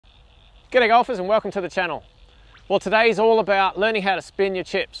G'day golfers and welcome to the channel. Well, today's all about learning how to spin your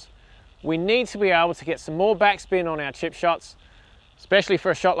chips. We need to be able to get some more backspin on our chip shots, especially for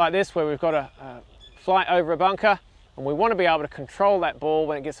a shot like this where we've got a flight over a bunker and we want to be able to control that ball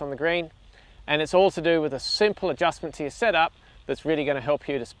when it gets on the green. And it's all to do with a simple adjustment to your setup that's really going to help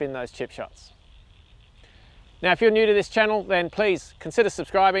you to spin those chip shots. Now, if you're new to this channel, then please consider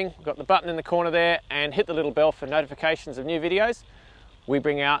subscribing. We've got the button in the corner there and hit the little bell for notifications of new videos. We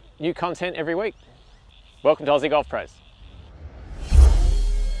bring out new content every week. Welcome to Aussie Golf Pros.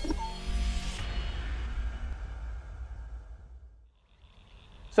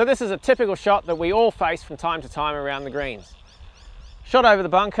 So this is a typical shot that we all face from time to time around the greens. Shot over the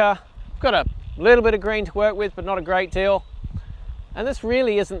bunker, got a little bit of green to work with, but not a great deal. And this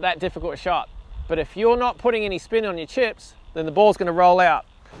really isn't that difficult a shot. But if you're not putting any spin on your chips, then the ball's going to roll out.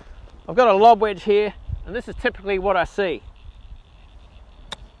 I've got a lob wedge here, and this is typically what I see.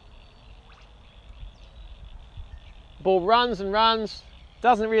 Ball runs and runs,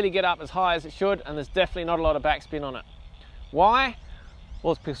 doesn't really get up as high as it should, and there's definitely not a lot of backspin on it. Why?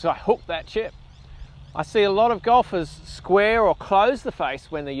 Well, it's because I hooked that chip. I see a lot of golfers square or close the face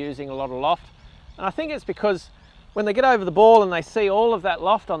when they're using a lot of loft, and I think it's because when they get over the ball and they see all of that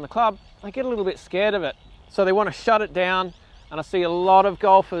loft on the club, they get a little bit scared of it. So they want to shut it down, and I see a lot of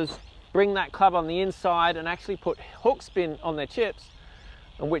golfers bring that club on the inside and actually put hook spin on their chips,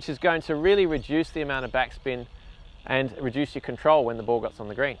 and which is going to really reduce the amount of backspin and reduce your control when the ball gets on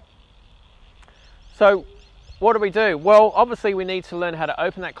the green. So what do? Well, obviously we need to learn how to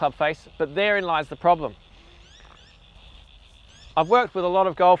open that club face, but therein lies the problem. I've worked with a lot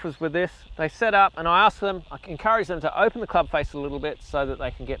of golfers with this. They set up and I encourage them to open the club face a little bit so that they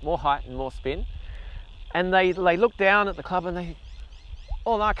can get more height and more spin. And they look down at the club and they,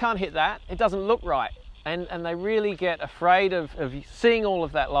 oh no, I can't hit that. It doesn't look right. And they really get afraid of seeing all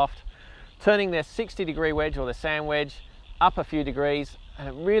of that loft, turning their 60-degree wedge or their sand wedge up a few degrees, and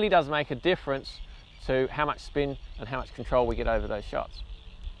it really does make a difference to how much spin and how much control we get over those shots.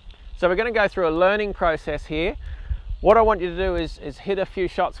 So we're going to go through a learning process here. What I want you to do is hit a few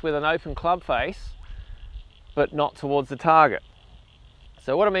shots with an open club face, but not towards the target.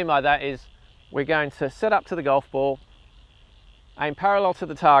 So what I mean by that is we're going to set up to the golf ball, aim parallel to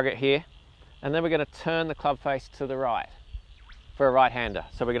the target here, and then we're going to turn the club face to the right for a right-hander.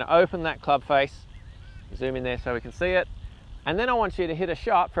 So we're going to open that club face, zoom in there so we can see it, and then I want you to hit a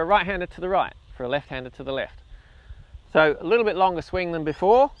shot for a right-hander to the right, for a left-hander to the left. So a little bit longer swing than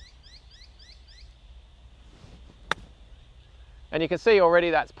before. And you can see already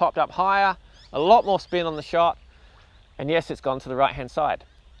that's popped up higher, a lot more spin on the shot, and yes, it's gone to the right-hand side.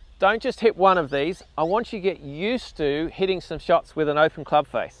 Don't just hit one of these. I want you to get used to hitting some shots with an open club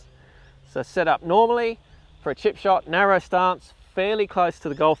face. So set up normally for a chip shot, narrow stance, fairly close to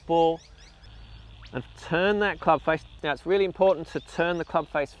the golf ball, and turn that club face. Now it's really important to turn the club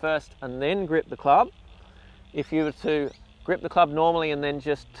face first and then grip the club. If you were to grip the club normally and then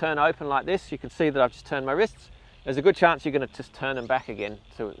just turn open like this, you can see that I've just turned my wrists. There's a good chance you're going to just turn them back again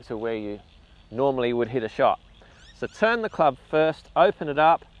to where you normally would hit a shot. So turn the club first, open it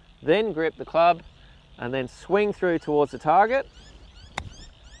up, then grip the club, and then swing through towards the target.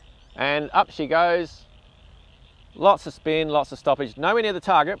 And up she goes. Lots of spin, lots of stoppage, nowhere near the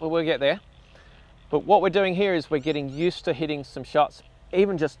target, but we'll get there. But what we're doing here is we're getting used to hitting some shots,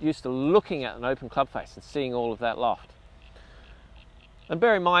 even just used to looking at an open club face and seeing all of that loft. And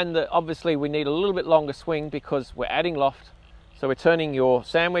bear in mind that obviously we need a little bit longer swing because we're adding loft. So we're turning your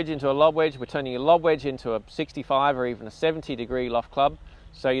sand wedge into a lob wedge, we're turning your lob wedge into a 65 or even a 70-degree loft club.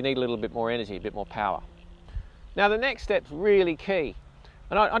 So you need a little bit more energy, a bit more power. Now the next step's really key.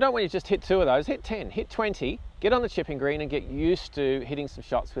 And I don't want you to just hit 2 of those, hit 10, hit 20, get on the chipping green and get used to hitting some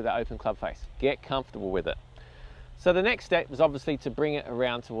shots with that open club face. Get comfortable with it. So the next step is obviously to bring it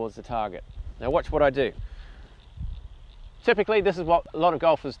around towards the target. Now watch what I do. Typically this is what a lot of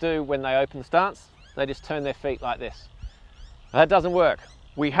golfers do when they open the stance. They just turn their feet like this. That doesn't work.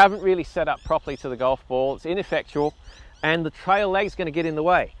 We haven't really set up properly to the golf ball. It's ineffectual and the trail leg's going to get in the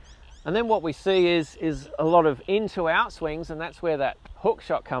way. And then what we see is a lot of in to out swings, and that's where that hook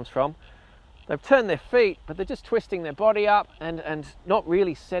shot comes from. They've turned their feet, but they're just twisting their body up and not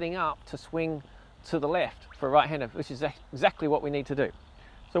really setting up to swing to the left for a right-hander, which is exactly what we need to do.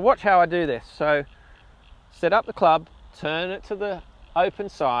 So watch how I do this. So set up the club, turn it to the open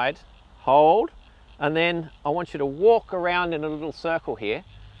side, hold, and then I want you to walk around in a little circle here.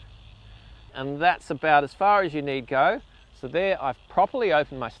 And that's about as far as you need go. So there I've properly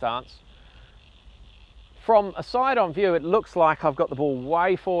opened my stance. From a side-on view, it looks like I've got the ball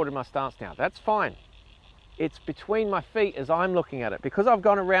way forward in my stance now. That's fine. it's between my feet as I'm looking at it. Because I've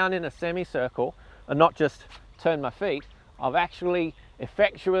gone around in a semicircle and not just turned my feet, I've actually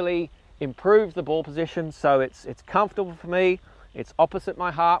effectually improved the ball position so it's comfortable for me. It's opposite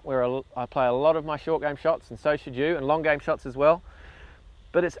my heart where I play a lot of my short game shots, and so should you, and long game shots as well.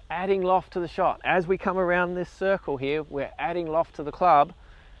 But it's adding loft to the shot. As we come around this circle here, we're adding loft to the club,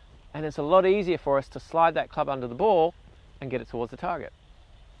 and it's a lot easier for us to slide that club under the ball and get it towards the target.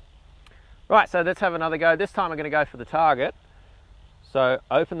 Right, so let's have another go. This time I'm going to go for the target. So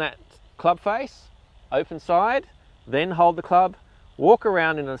open that club face, open side, then hold the club, walk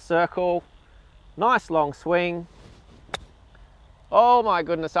around in a circle, nice long swing. Oh my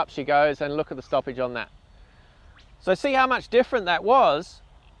goodness, up she goes, and look at the stoppage on that. So see how much different that was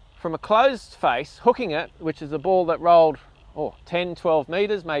from a closed face, hooking it, which is a ball that rolled 10, 12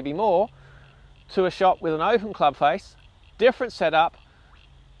 meters, maybe more, to a shot with an open club face. Different setup,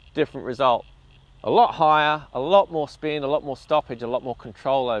 different result. A lot higher, a lot more spin, a lot more stoppage, a lot more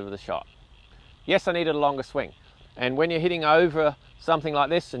control over the shot. Yes, I needed a longer swing. And when you're hitting over something like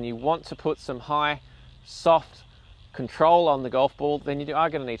this and you want to put some high, soft control on the golf ball, then you are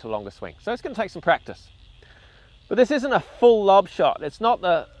going to need a longer swing. So it's going to take some practice. But this isn't a full lob shot. It's not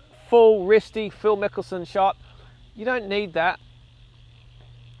the full wristy Phil Mickelson shot. You don't need that.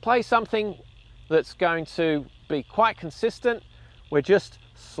 Play something that's going to be quite consistent. We're just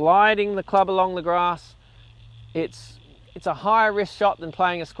sliding the club along the grass. It's a higher risk shot than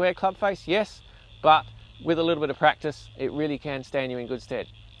playing a square club face, yes, but with a little bit of practice, it really can stand you in good stead.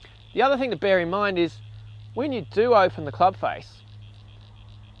 The other thing to bear in mind is when you do open the club face,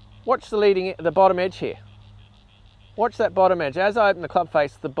 watch the bottom edge here. Watch that bottom edge. As I open the club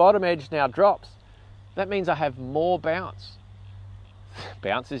face, the bottom edge now drops. That means I have more bounce.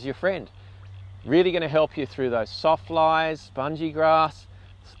 Bounce is your friend. Really going to help you through those soft lies, spongy grass,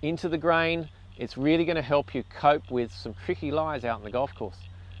 into the grain. It's really going to help you cope with some tricky lies out in the golf course.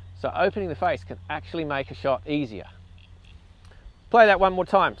 So opening the face can actually make a shot easier. Play that one more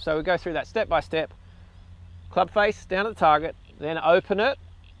time. So we go through that step by step. Club face down at the target, then open it,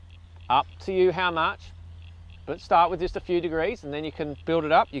 up to you how much, but start with just a few degrees and then you can build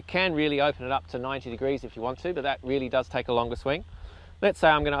it up. You can really open it up to 90 degrees if you want to, but that really does take a longer swing. Let's say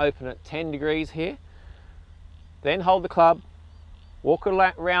I'm going to open it 10 degrees here, then hold the club, walk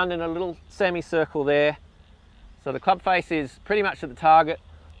around in a little semicircle there. So the club face is pretty much at the target,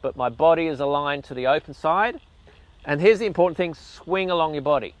 but my body is aligned to the open side. And here's the important thing, swing along your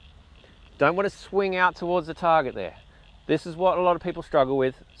body. Don't want to swing out towards the target there. This is what a lot of people struggle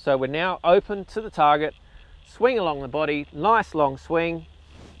with. So we're now open to the target, swing along the body, nice long swing,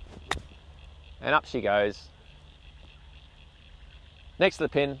 and up she goes. Next to the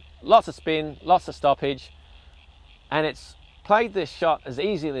pin, lots of spin, lots of stoppage, and it's played this shot as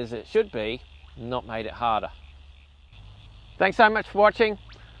easily as it should be, not made it harder. Thanks so much for watching.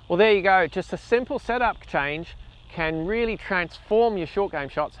 Well, there you go. Just a simple setup change can really transform your short game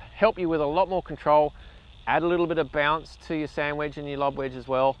shots, help you with a lot more control, add a little bit of bounce to your sand wedge and your lob wedge as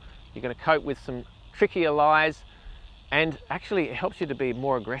well. You're going to cope with some trickier lies, and actually it helps you to be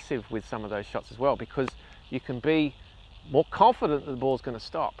more aggressive with some of those shots as well, because you can be more confident that the ball's going to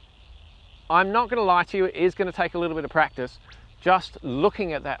stop. I'm not going to lie to you, it is going to take a little bit of practice. Just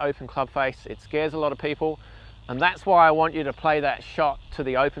looking at that open club face, it scares a lot of people. And that's why I want you to play that shot to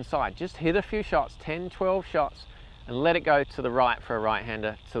the open side. Just hit a few shots, 10, 12 shots, and let it go to the right for a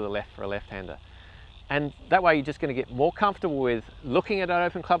right-hander, to the left for a left-hander. And that way you're just going to get more comfortable with looking at an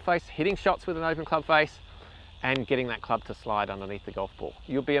open club face, hitting shots with an open club face, and getting that club to slide underneath the golf ball.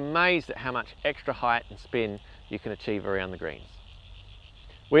 You'll be amazed at how much extra height and spin you can achieve around the greens.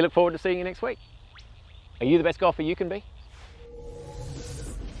 We look forward to seeing you next week. Are you the best golfer you can be?